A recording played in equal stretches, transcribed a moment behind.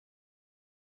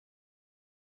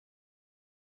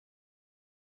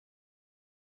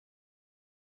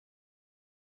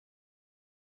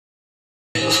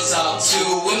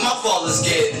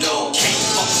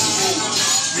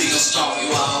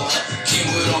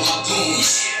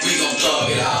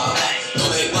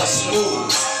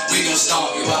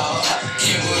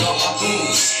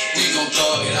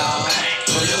throw it out.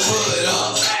 Throw your hood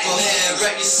up. Go ahead and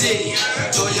wreck your city.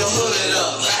 Throw your hood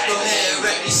up. Go ahead and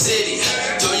wreck your city.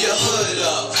 Throw your hood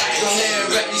up. Go ahead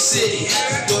and wreck your city.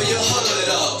 Throw your hood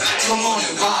up. Come on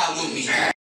and ride with me.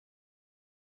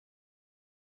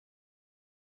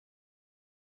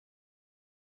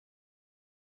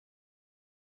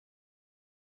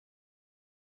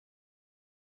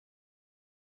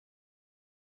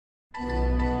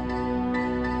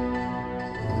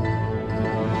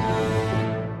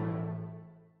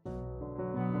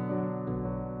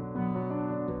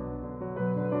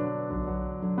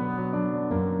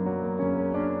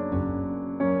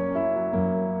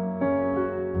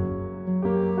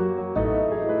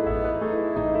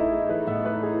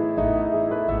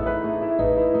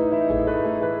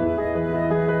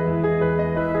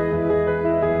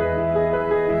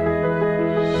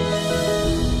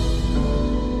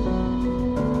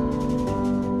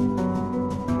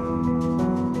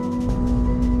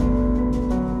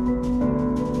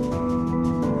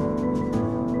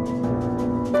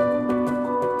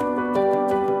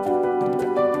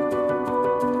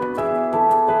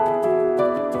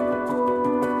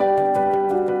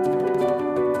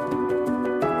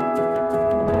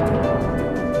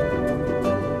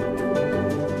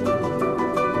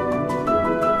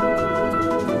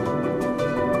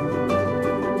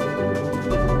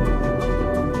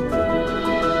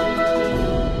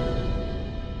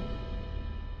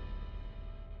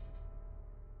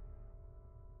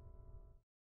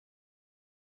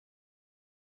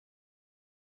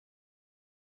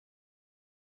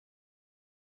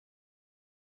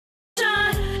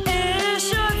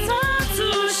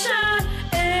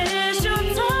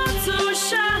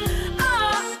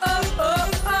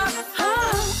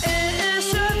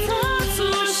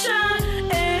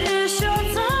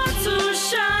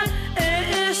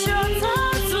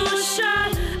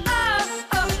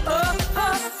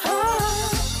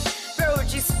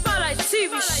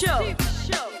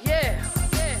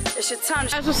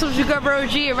 What's up, your girl Vero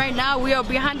G, and right now we are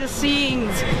behind the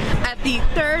scenes at the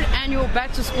 3rd annual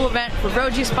back to school event for Vero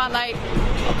G Spotlight.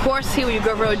 Of course, here with your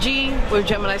girl Vero G, with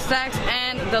Gemini Stacks,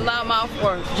 and the Loudmouth,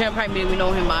 or Gemini Media, we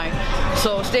know him by.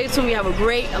 So stay tuned, we have a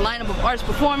great lineup of artists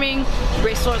performing,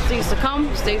 great sort of things to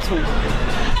come, stay tuned.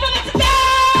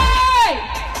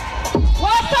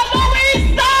 What's up,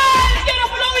 Louis Side? Get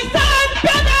up, Louis Side,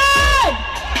 building!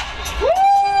 Woo!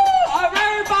 All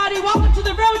right, everybody, welcome to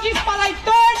the Vero G Spotlight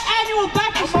 3rd annual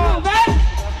back to school event.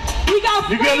 We got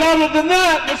you get louder than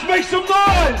that. Let's make some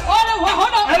noise. Hold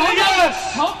on. LES.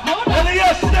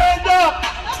 LES, stand up.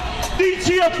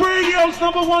 DTF Radio's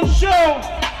 #1 show.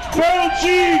 Vero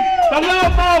G, the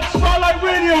Loudmouth Spotlight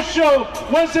Radio Show.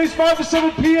 Wednesdays 5 to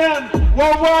 7 p.m.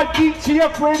 Worldwide,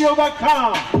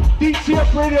 DTFRadio.com.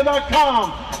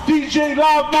 DTFRadio.com. DJ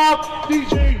Loudmouth,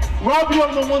 DJ Robbie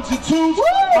on the 1s and 2s.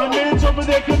 My man's over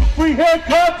there getting free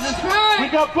haircuts. That's right. We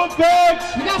got book bags.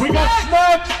 We got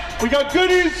snacks. We got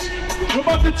goodies. We're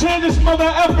about to tear this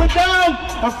mother effer down.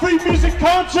 A free music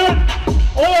concert.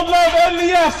 All love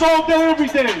LES all day, every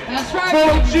day. That's right.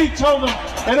 Vero G told them.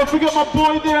 And don't forget my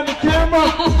boy there on the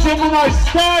camera, Gemini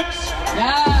Stacks.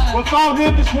 Yeah. Without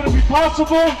him, this wouldn't be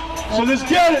possible. So let's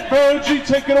get it, Vero G,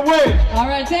 take it away. All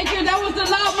right, thank you. That was the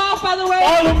Loudmouth, by the way.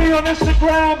 Follow me on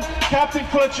Instagram, Captain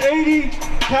Clutch 80,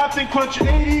 Captain Clutch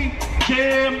 80,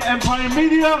 JM Empire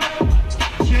Media,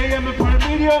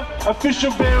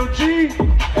 official Vero G,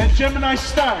 and Gemini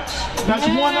Stacks. That's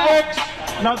 1X,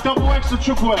 not double X or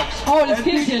triple X. Oh, let's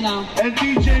get here now. And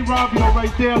DJ Robbio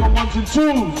right there on the 1s and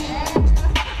 2s.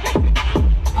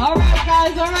 All right,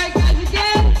 guys,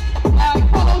 again.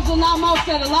 Co-host the Loudmouth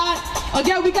said a lot.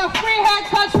 Again, we got free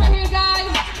haircuts right here, guys.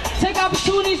 Take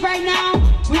opportunities right now.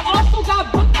 We also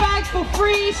got book bags for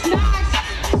free, snacks,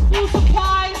 school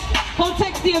supplies.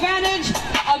 Context the advantage.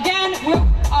 Again, we're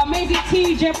amazing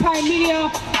team, Empire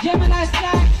Media, Gemini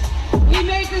Stacks. We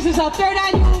made this is our 3rd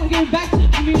annual. We're giving back to the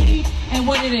community and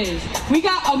what it is. We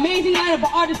got amazing lineup of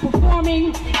artists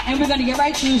performing, and we're gonna get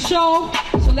right to the show.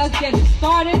 So let's get it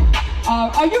started.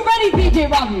 Are you ready, DJ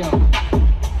Robbio?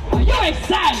 Are you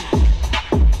excited?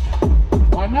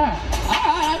 Why not?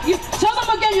 You tell them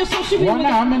again your social media. Why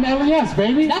not? I'm in LES,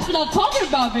 baby. That's what I'm talking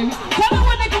about, baby. Tell them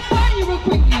where they can find you real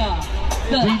quick,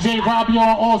 DJ Robbio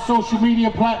on all social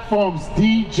media platforms.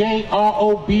 DJROBBIEO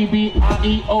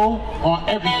on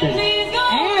everything.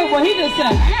 And what he just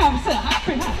said.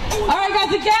 Alright,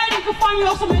 guys, again, you can find me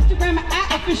also on Instagram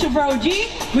at official Vero G.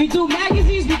 We do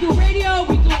magazines, we do radio,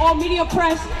 we do all media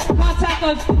press. Contact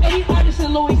us, any artist in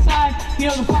the Lower East Side. You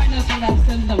know, to find us on that,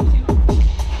 send them to.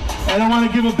 And I want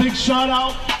to give a big shout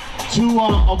out to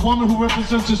a woman who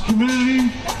represents this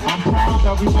community. I'm proud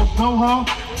that we both know her.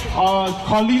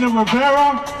 Carlina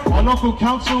Rivera, our local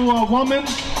councilwoman.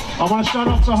 I want to shout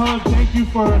out to her. Thank you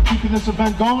for keeping this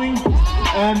event going.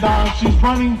 And she's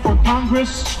running for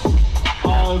Congress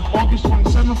August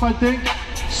 27th, I think.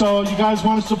 So you guys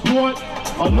want to support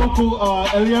our local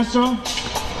Eliezer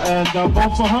and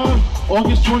vote for her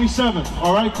August 27th.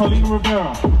 All right, Carlina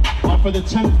Rivera for the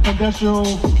 10th congressional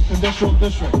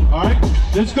district. All right,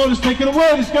 let's go. Let's take it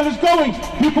away. Let's get us going.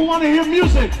 People want to hear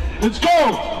music. Let's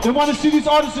go. They want to see these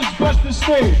artists bless the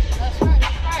stage. That's right.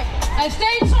 That's right. And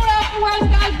stay tuned afterwards,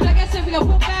 guys. Like I said, we got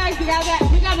book bags. We got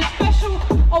a special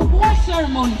award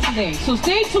ceremony today. So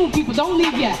stay tuned, people. Don't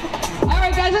leave yet. All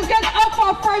right, guys. Let's get up for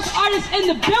our first artist in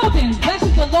the building. That's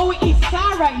the Lower East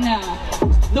Side right now.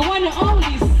 The one and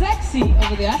only Sexy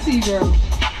over there. I see you, girl.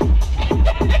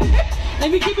 Let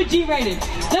me keep it G-rated.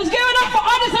 Let's give it up for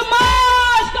artist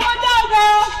Amaj. Come on down,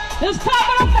 girl. Let's clap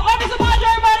it up for artist Amaj,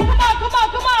 everybody. Come on, come on,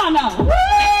 come on now. Woo!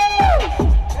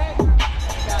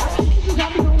 You got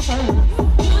me going first.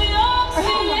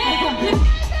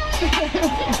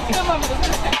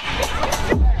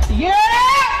 Yeah!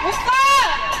 What's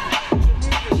up?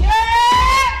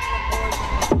 Yeah!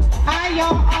 Alright,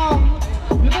 y'all.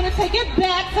 We're gonna take it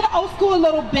back to the old school a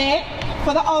little bit.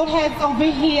 For the old heads over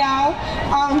here,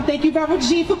 thank you, Vero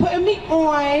G, for putting me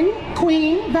on.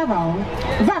 Queen Vero.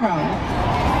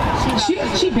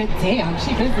 She been damn,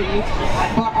 she busy.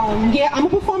 But yeah, I'm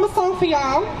gonna perform a song for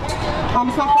y'all. It's my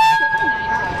first.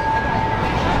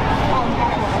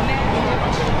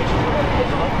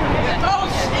 Oh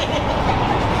shit!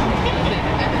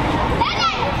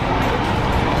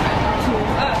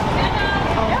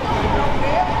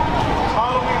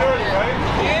 Halloween early, right?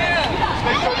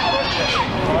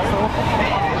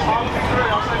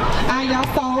 Alright, y'all,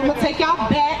 so I'm gonna take y'all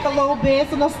back a little bit.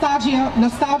 It's a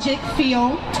nostalgic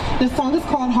feel. This song is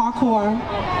called Hardcore.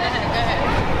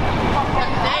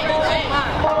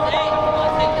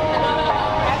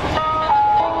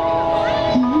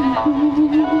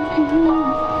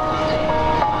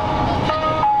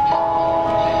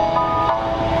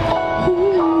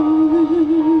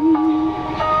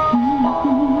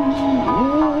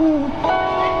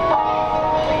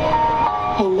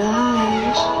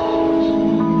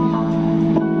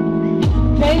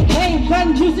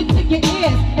 Music to your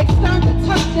ears, external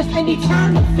toughness and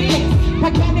eternal fears.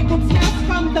 Mechanical tests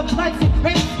from the bloods and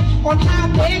crips on how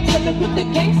they're dealing with the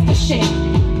gangster shit.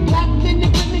 Black men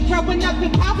and women growing up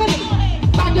in poverty,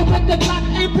 fighting with the block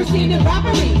and proceeding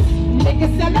robberies.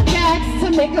 Niggas selling bags to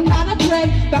make a lot of bread.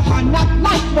 The hard knock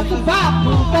life will survive,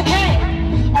 move ahead.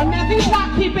 On every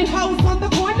block, peeping hoes on the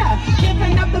corner,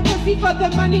 giving up the pussy for the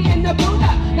money and the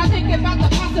Buddha. Now think about the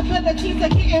possibilities of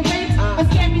getting raped, a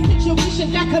scary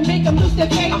situation that could make them lose their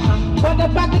faith. What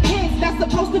about the kids that's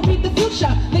supposed to be the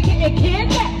future? They getting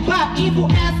kidnapped by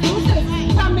evil ass losers.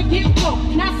 Time to get broke,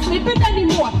 not sleeping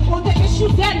anymore on the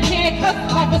issues at hand, cause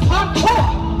life is hardcore.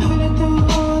 Putting through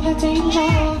all the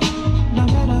danger, no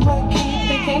matter what,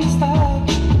 keep the gangsta.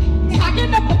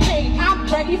 Talking up the pain, I'm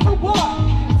ready for war.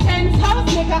 10 toes,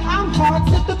 nigga, I'm hard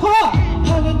to the core.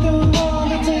 Pulling through all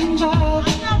the danger,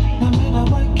 no matter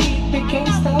what, keep it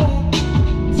gangsta.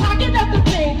 Talking up the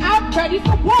pain, I'm ready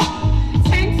for war.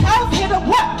 10 toes, hit a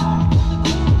what?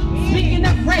 Speaking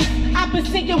of race, I've been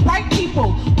seeing white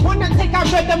people wanna take our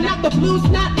rhythm, not the blues,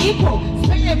 not equal.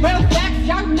 Spitting real facts,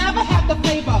 y'all never have the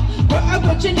flavor. We're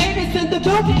originators in the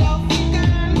building.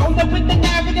 Rolling with the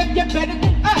narrative, you're better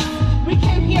than us. We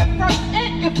came here first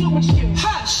and influenced you.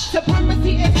 Hush!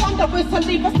 Supremacy is on the way, so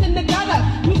leave us in the gutter.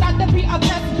 You got to be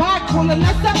oppressed by calling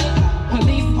us up.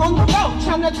 Police on the road,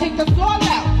 trying to take us all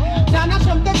out. Now I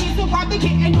show the reason why they're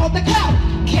getting all the clout.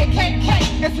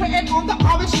 KKK, it's written on the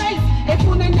orange face. If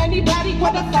fooling anybody,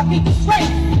 what a fucking disgrace.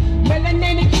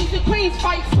 Melanated kings and queens,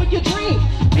 fights for your dream.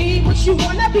 Be what you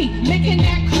wanna be, making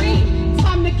that cream.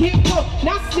 Time to get booked,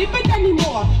 not sleeping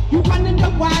anymore. You wanna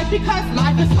know why? Because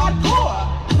life is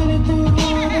hardcore. Pulling through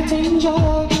all the danger,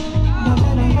 no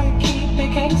matter what, keep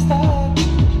it gangsta.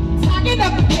 Talking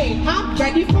up the pain, I'm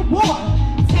ready for war.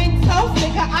 10 toes,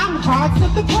 nigga, I'm hard to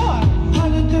the core.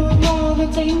 Pulling through all the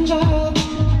danger,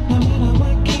 no matter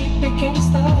what, keep it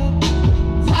gangsta.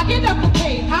 Talking up the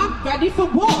pain, I'm ready for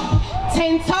war.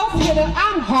 10 toes, nigga,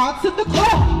 I'm hard to the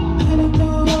core. Pulling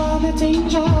through all the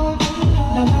danger,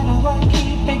 no matter what,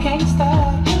 keep it gangsta.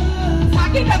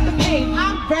 Talking up the pain,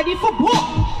 I'm ready for war.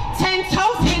 10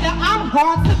 toes, nigga, I'm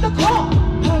hard to the core.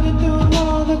 Pulling through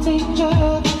all the danger,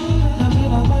 no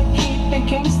matter what, keep it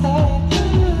gangsta.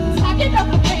 Talking up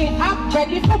the pain, I'm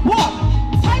ready for war.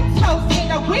 10 toes,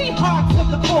 nigga, we hard to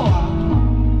the core.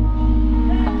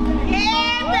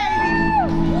 Yeah,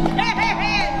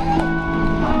 baby.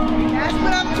 That's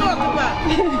what I'm talking about.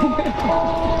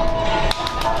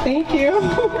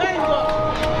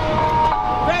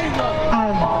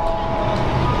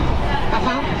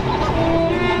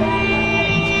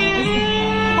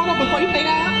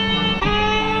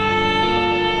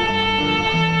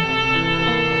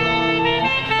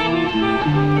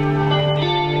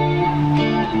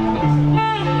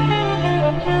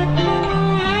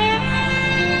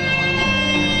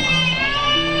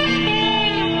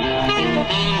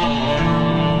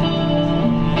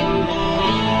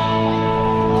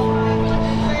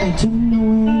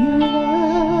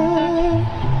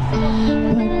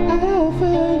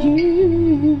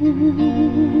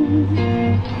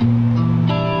 Are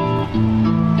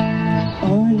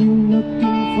you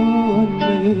looking for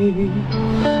me?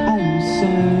 I'm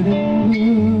sad and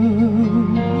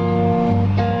blue.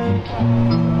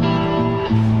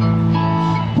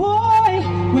 Boy,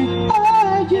 where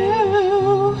are you?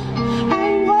 I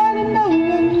wanna know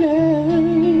your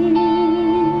name.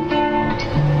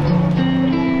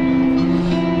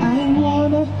 I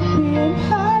wanna be a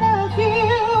part of you.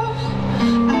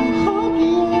 I hope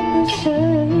you are the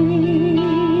same.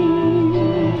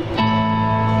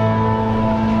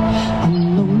 I'm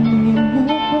lonely in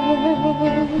the bed.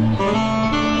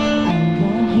 I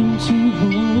want him to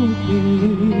hold me.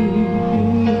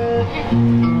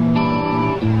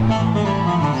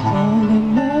 All in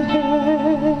my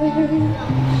head,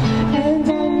 and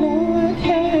I know I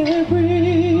can't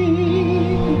breathe.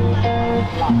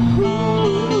 Ooh,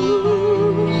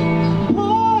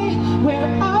 boy,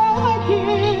 where are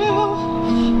you?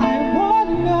 I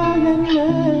wanna know your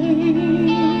name.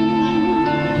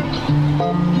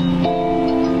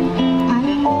 I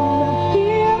wanna be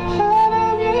a part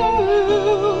of you.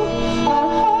 I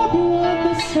hope you are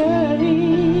the same.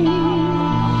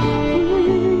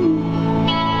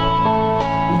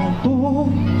 My boy,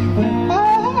 where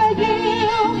are you?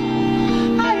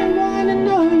 I wanna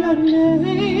know your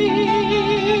name.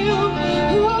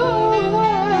 Ooh,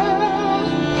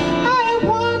 I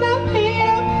wanna be a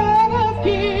part of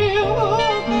you.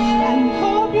 I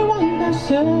hope you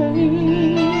understand.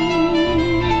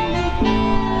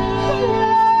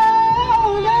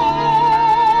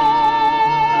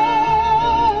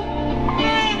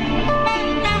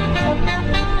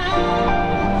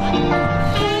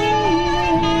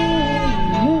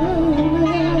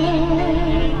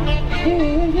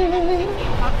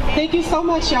 Thank you so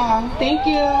much, y'all. Thank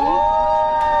you.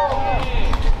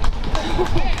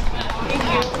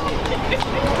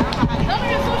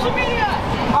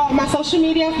 Oh, my social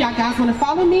media, if y'all guys want to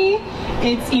follow me,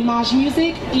 it's Imaj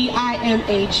Music,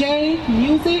 EIMAJ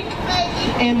Music.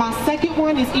 And my second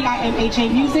one is EIMAJ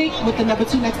Music with the number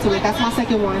 2 next to it. That's my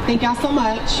second one. Thank y'all so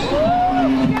much.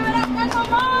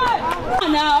 Come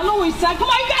on now, Louis, come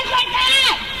on, you guys like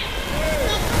that?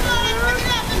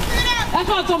 That's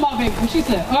what I'm talking about, baby. What she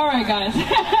said. All right, guys.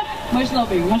 Much love,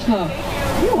 baby. Much love.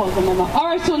 You're welcome, mama. All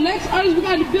right, so next artist we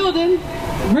got in the building,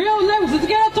 Real Lyrics. Let's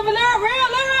get up to the Real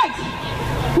Lyrics.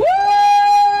 Woo!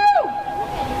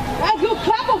 Let's go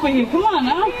clap over here. Come on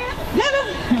now. Yeah,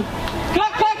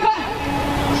 clap, clap, clap.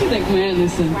 She's like, man,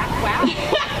 listen.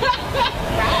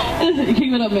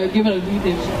 Give it up, man. Give it up. You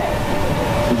did.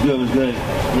 It's good. It's good.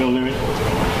 Real Lyrics.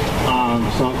 A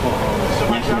song called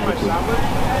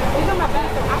WhosNextNYCRadio.com.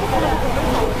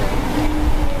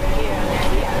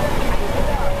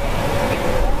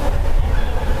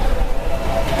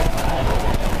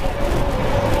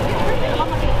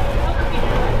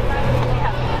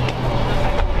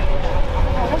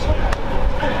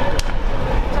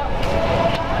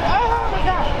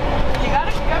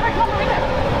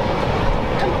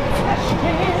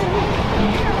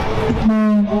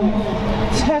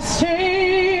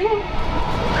 Testing.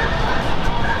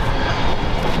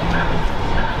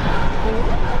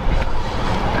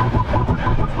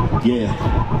 Yeah.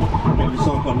 There's a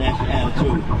song called National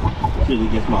Attitude. Really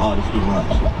gets my artist too much.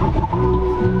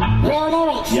 Real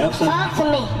Lyrics. Yep, son. Talk to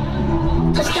me.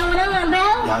 What's going on, bro?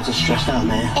 I'm just stressed out,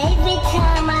 man. Every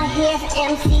time I hear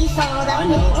MC songs, I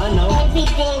know.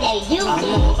 everything that you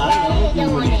do,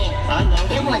 doing it. I know.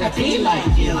 They wanna be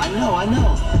like you. I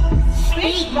know.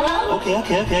 Speak, bro.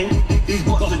 Okay. These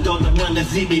buzzers don't run the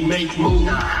ZB make move.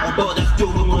 Although that's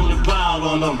still the one to ride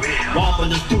on them. While in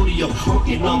the studio,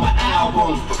 working on my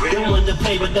album. They want to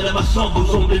play, but none of my songs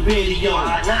on the radio.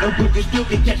 But you still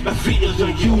can catch my videos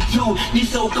on YouTube. These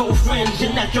so-called friends,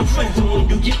 you're not your friends. And when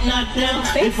you get knocked down,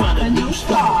 they find a new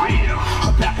star.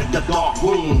 I'm back at the dark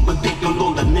room, but they don't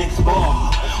know the next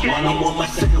bar. While I'm on my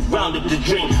second round of the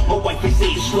drink, my wife is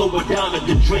saying slow her down at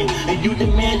the drink. And you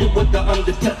demanded what the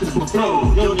undetectable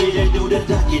flow. Don't need to do the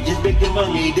ducky, just making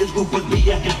money. This group would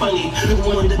be acting funny. The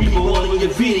one that people on your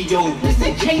video. This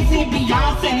ain't Jay-Z,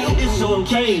 Beyonce. It's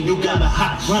okay, you got a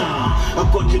hot sound.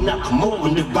 But you're not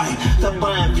promoting the right. Stop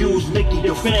buying views, making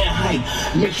your fan hype.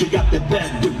 Make sure you got the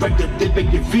best director to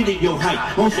make your video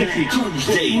hype. On Sexy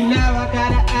Tuesday. Now I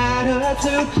got an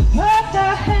attitude. What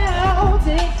the hell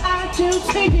did I do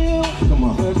to you? Come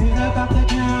on. Forget about the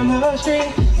chemistry.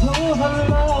 Go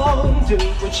alone, do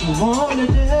what you wanna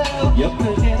do. Yep.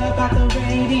 Forget about the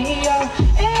radio.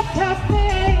 If I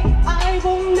think I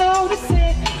won't notice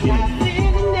it. I've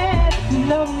been in it.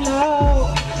 No.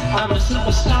 I'm a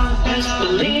superstar, best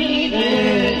believe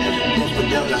it.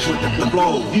 That's with the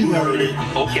flow. You heard it.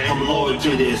 Okay. I'm loyal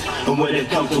to this. And when it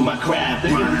comes to my craft, they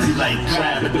see like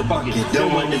crab in the bucket. They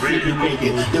want to see me make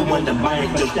it. They want to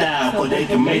bite the style, but they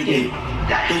can make it.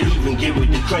 They even give it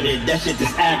the credit, that shit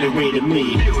just aggravated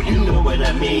me. You know what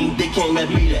I mean? They can't let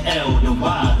me the L, the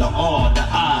Y, the R, the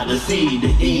I, the C, the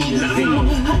E, the Z.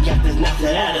 I got this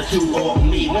natural attitude on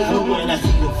me. But when I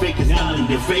see them fakers out in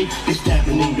your face, they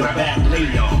stabbing in your back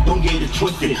later. Don't get it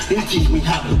twisted, they teach me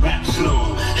how to rap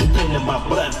slow. And then in my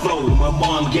blood flow, my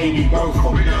mom gave me birth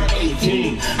from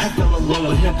 18. I fell in love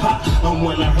with hip hop, and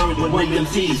when I heard the way them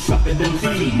C's sucking them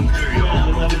C's.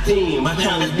 I'm on the team, my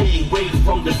town is big, way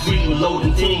from the street, loading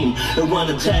team. They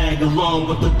wanna tag along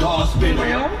with the dog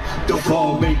spinner, the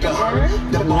fall maker,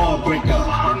 the ball breaker.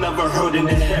 I never heard in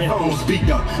the headphone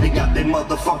speaker. They got their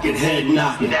motherfucking head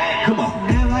knocking. Come on.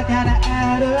 Now I got an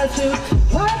attitude.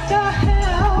 What the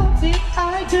hell did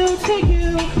I do to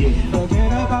you? Yeah.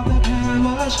 Forget about the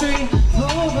chemistry.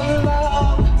 Move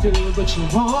along, do what you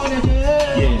wanna do.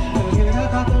 Yeah. Forget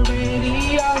about the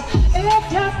radio.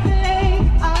 If you think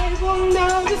I will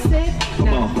notice it,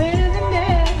 nothing in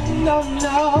it. No,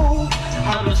 no,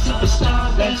 I'm a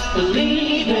superstar, let's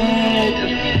believe it.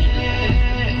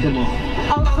 Come on.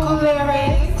 Uncle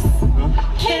Lyrics,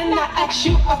 can I ask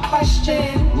you a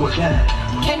question? What's that?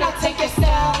 Can I take your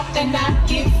style and not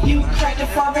give you credit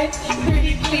for it?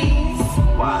 Pretty please.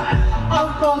 Why?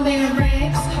 Uncle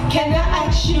Lyrics, can I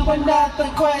ask you another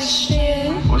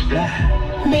question? What's that?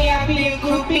 May I be a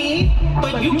groupie?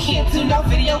 But you can't do no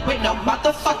video with no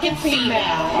motherfucking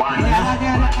female. Why not? Now I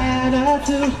got an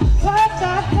attitude. What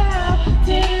the hell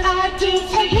did I do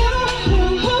to you?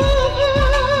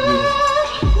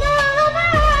 No,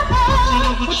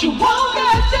 what you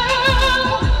wanna do?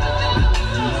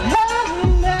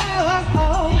 No,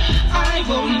 I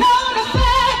will notice it.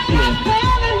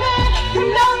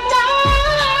 No, no,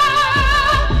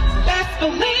 best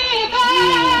believe it.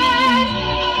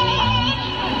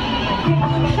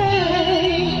 Hey,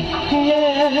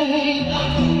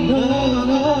 no,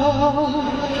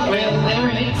 real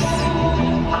lyrics,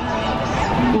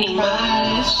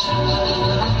 Image.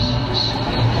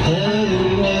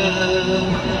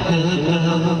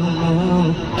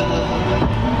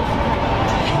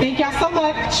 Thank y'all so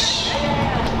much.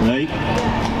 Right?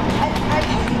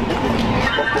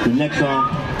 The next song,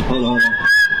 hold on.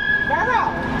 Vero.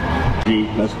 G,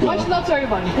 let's go. Much love to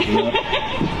everybody.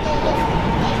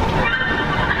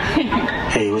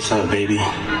 Hey, what's up, baby?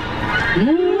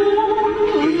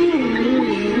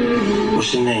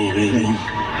 What's your name, baby?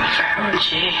 Vero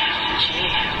G.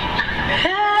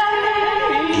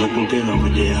 Looking good over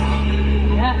there.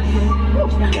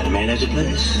 Got a man at your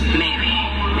place? Maybe.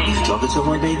 You talking to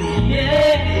one, baby?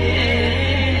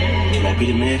 Yeah. Can I be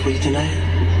the man for you tonight?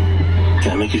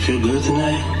 Can I make you feel good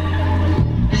tonight?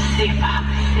 See, Pop,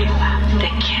 the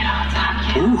kid on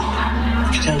top. Ooh,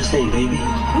 what you trying to say, baby?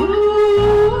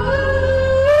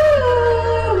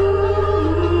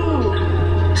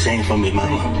 Sing for me,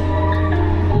 mama.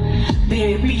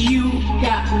 Baby, you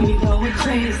got me going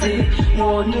crazy.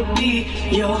 Wanna be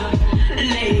your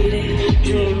lady.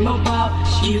 Dream about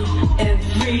you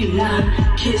every night.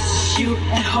 Kiss you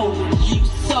and hold you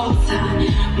so tight.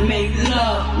 Make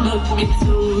love look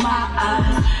into my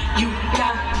eyes. You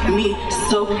got me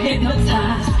so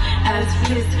hypnotized. As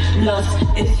this lust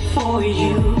is for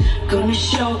you. Gonna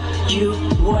show you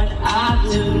what I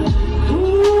do.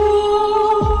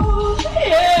 Ooh,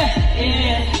 yeah,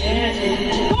 yeah,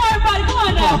 yeah. Come on, everybody, come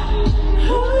on now.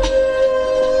 Ooh.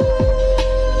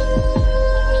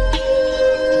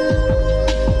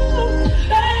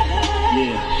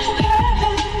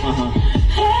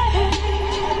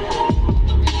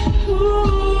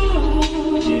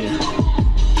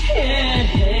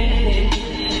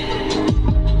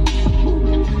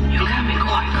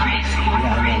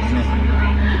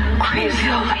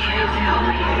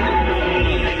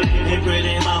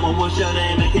 What's your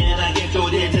name and can I get your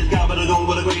dad? Just got better going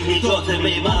with a great hit. Talk to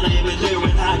me, my name is Vero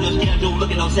and I just can't do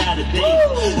looking on Saturday.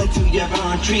 Until you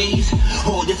burn trees.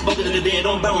 Oh, just bucket in the bed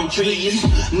on burn trees.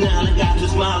 Now I got you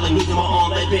smiling, using my arm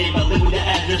like babe. I live with the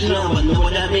address number. Know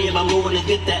what I mean? I'm going to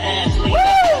get the ass later.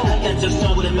 I got your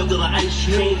son with a milk of the ice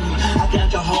cream. I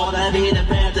got your heart, I made it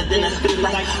faster than I spit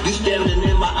like you staring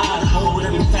in my eyes. Hold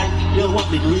them tight. You don't want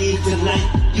me to leave tonight.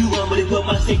 You want me to put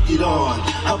my safety on.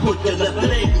 I put the left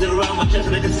legs around my chest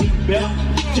like a seatbelt.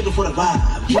 Take it for the vibe.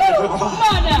 Take it for the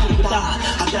vibe.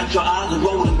 I got your eyes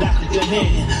rolling back with your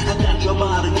hand. I got your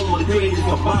body going crazy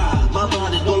for mine. My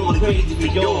body going crazy for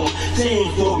yours.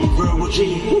 Sing for me, Vero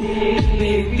G.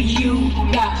 Baby, you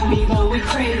got me going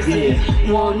crazy.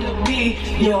 Wanna be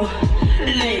your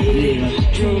lady.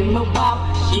 Dream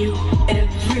about you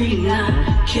every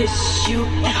night, kiss you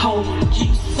and hold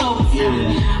you so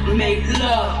tight, make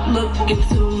love look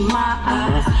into my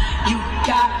eyes. You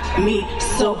got me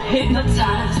so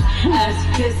hypnotized, as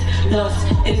this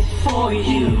lust is for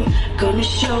you. Gonna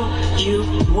show you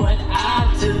what I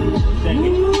do.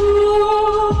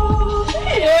 Ooh,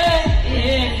 yeah,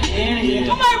 yeah, yeah, yeah.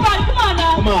 Come on, everybody, come on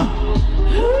now. Come on.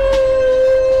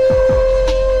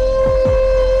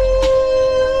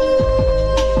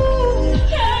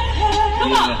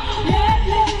 Come on.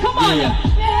 Come on. Yeah.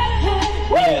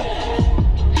 Yeah.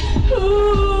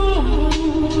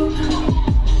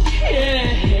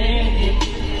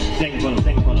 Sing for them,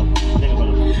 sing for them, sing for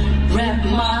them. Wrap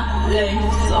my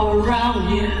legs around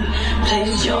you,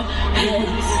 place your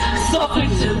hands softly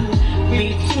to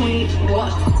between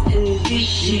what's in these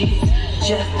sheets.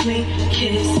 Gently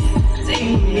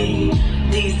kissing me,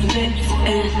 these lips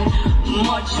and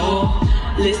much more.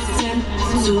 Listen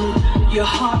to your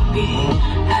heartbeat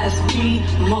as we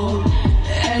more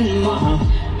and more.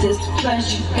 This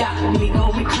pleasure got me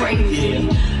going crazy,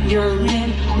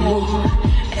 yearning more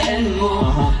and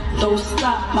more. Don't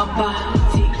stop my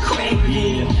body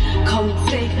craving. Come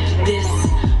take this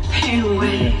pain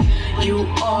away. You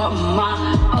are my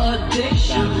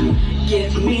addiction.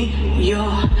 Give me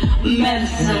your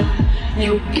medicine.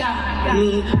 You got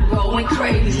me going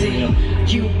crazy.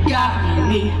 You got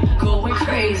me going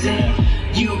crazy.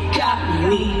 You got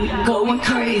me going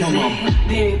crazy.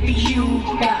 Baby, you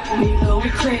got me going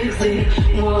crazy.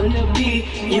 Wanna be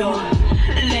your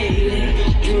lady.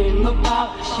 Dream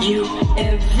about you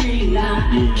every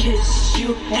night. Kiss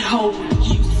you and hold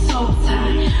you so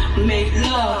tight. Make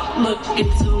love look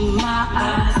into my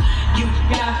eyes. You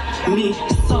got me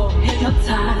so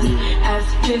hypnotized, as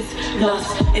this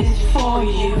lust is for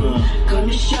you.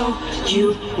 Gonna show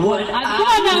you what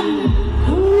I do.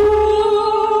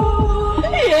 Ooh,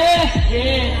 yeah,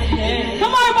 yeah, yeah.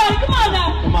 Come on, everybody, come on now.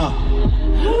 Come on.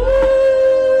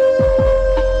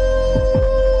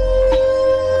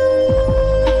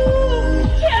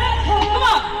 Come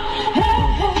on.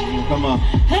 Come on.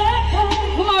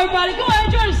 Come on, everybody, come on,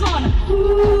 enjoy the song.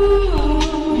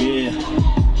 Ooh, Yeah.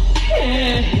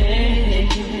 yeah.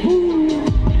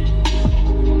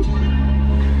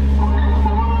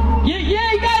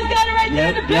 Yeah, you guys got it right there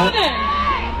in the building.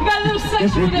 You got a little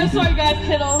section with that. Sorry, guys,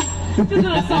 kiddo. Just a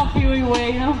little song for you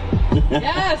anyway, you know?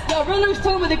 Yes, the real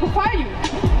told me they could find you.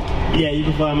 Yeah, you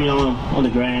can find me on the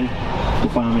gram. You can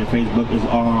find me on Facebook. It's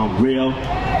real.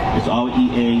 It's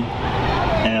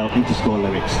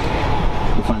REAL_lyrics.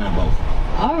 You can find out both.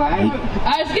 All right. All right,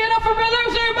 let's get up for real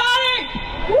lyrics, everybody.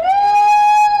 Woo!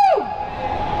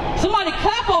 Somebody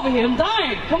clap over here. I'm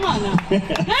dying. Come on now.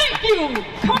 Thank you.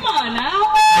 Come on now.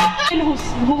 And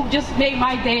who just made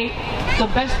my day the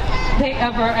best day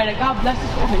ever, and God bless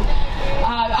this woman.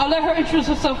 I'll let her introduce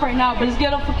herself right now, but let's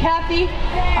get up for Kathy.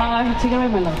 Take it away,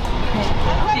 my love.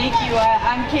 Thank you.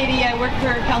 I'm Katie. I work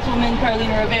for Councilwoman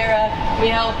Carolina Rivera. We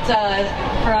helped,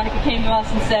 Veronica came to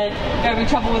us and said they're having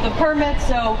trouble with a permit,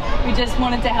 so we just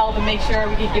wanted to help and make sure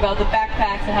we could give out the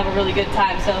backpacks and have a really good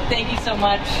time. So thank you so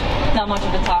much. Not much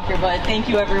of a talker, but thank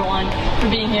you everyone for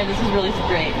being here. This is really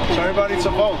great. So everybody to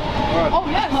vote. Oh,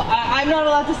 yes. I'm not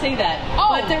allowed to say that.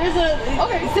 Oh. But there is a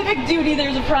civic duty.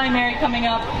 There's a primary coming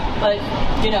up, but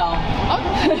you know.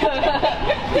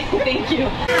 Thank you.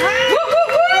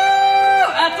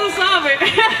 That's what's up.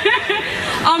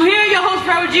 I'm here, your host,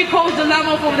 Vero G, co-host the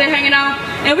Lamo over there hanging out.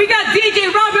 And we got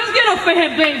DJ Rob. Let's get up for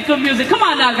him, baby, for music. Come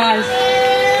on now, guys.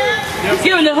 Let's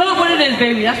give him the hood what it is,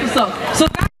 baby. That's what's up. So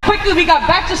quickly, we got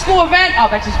back to school event.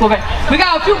 We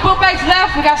got a few book bags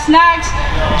left. We got snacks,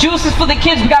 juices for the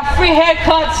kids. We got free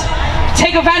haircuts.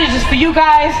 Take advantages for you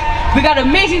guys. We got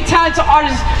amazing talented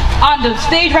artists on the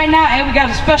stage right now, and we got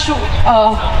a special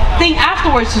thing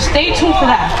afterwards, so stay tuned for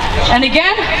that. And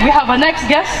again, we have our next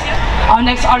guest, our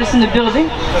next artist in the building.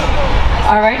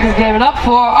 All right, let's give it up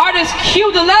for our artist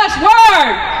Q, the last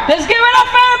word. Let's give it up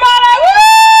for everybody. Woo!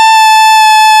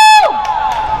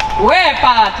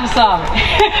 Wepa, tú sabes.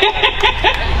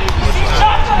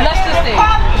 Bless the stage.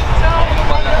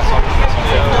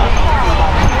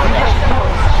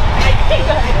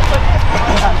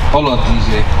 Hold up,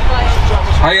 DJ.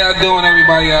 How y'all doing,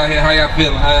 everybody out here? How y'all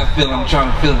feeling? I'm trying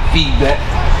to feel the feedback.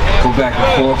 Go back and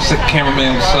forth. Sick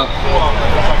cameraman, what's up?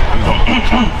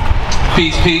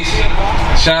 Peace.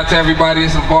 Shout out to everybody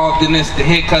that's involved in this. The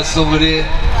haircuts over there.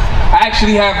 I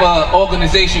actually have an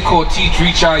organization called Teach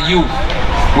Reach Our Youth,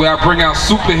 where I bring out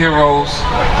superheroes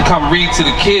to come read to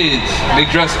the kids. They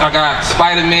dress. I got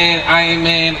Spider-Man, Iron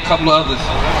Man, a couple of others.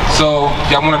 So if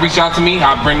y'all want to reach out to me,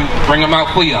 I'll bring them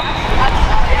out for y'all.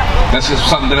 That's just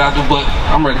something that I do, but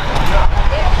I'm ready.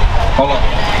 Hold up.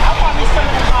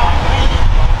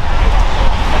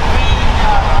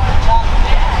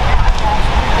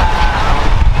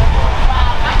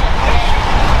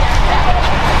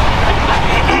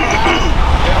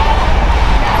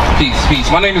 Peace, peace.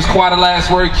 My name is Quad, the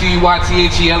last word,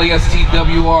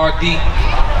 QUYTHELASTWRD.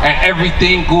 And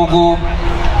everything, Google,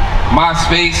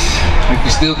 MySpace, if you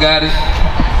still got it.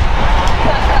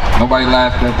 Nobody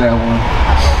laughed at that one.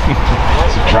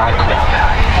 It's a dry crowd.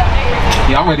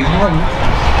 Yeah, I'm ready.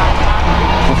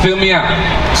 But fill me out.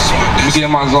 Let me get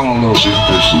in my zone a little bit.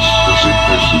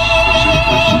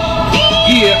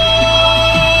 Yeah.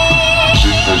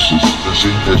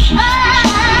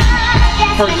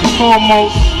 First and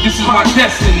foremost, this is my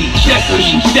destiny.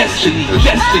 Destiny, destiny,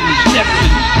 destiny,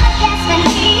 destiny.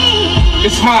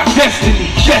 It's my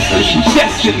destiny. Destiny,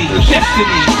 destiny,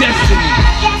 destiny, destiny.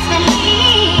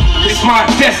 It's my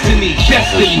destiny.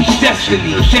 Destiny,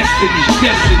 destiny, destiny,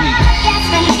 destiny.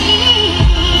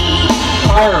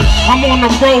 I'm on the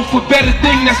road for better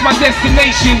things, that's my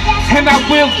destination. And I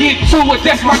will get to it,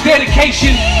 that's my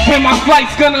dedication. And my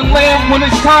flight's gonna land when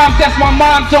it's time, that's my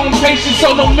mom's own patience.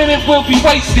 So no minute will be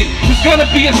wasted, it's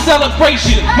gonna be a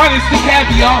celebration. Minus the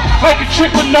caviar, like a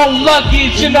trip with no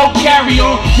luggage and no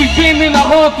carry-on. We've been in the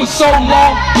hood for so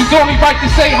long, it's only right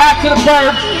to say hi to the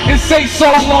birds and say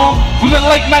so long. For the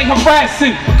late night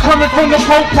harassing, coming from the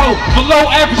popo. Below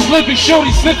average living,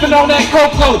 shorty sniffing on that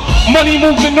cocoa. Money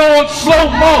moving on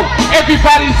slow-mo,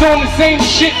 everybody's on the same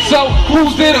shit, so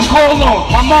who's there to call on?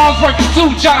 My mom's working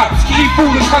 2 jobs, key food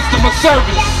and customer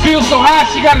service. Feels so high,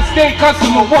 she gotta stay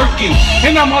customer working.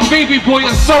 And I'm her baby boy,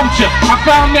 a soldier. I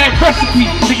found that recipe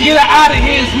to get her out of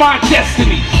here is my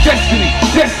destiny. Destiny,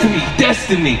 destiny,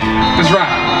 destiny. That's right.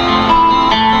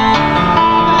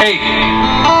 Hey,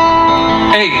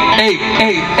 hey, hey,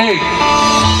 hey, hey.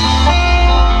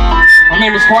 My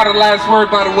name is Quad, the last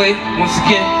word, by the way, once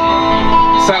again.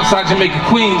 Southside Jamaica,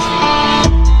 Queens.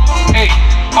 Hey,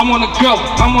 I wanna go,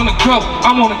 I wanna go,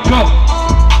 I wanna go.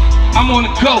 I wanna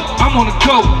go, I wanna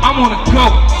go, I wanna go.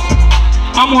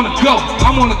 I wanna go, I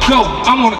wanna go, I wanna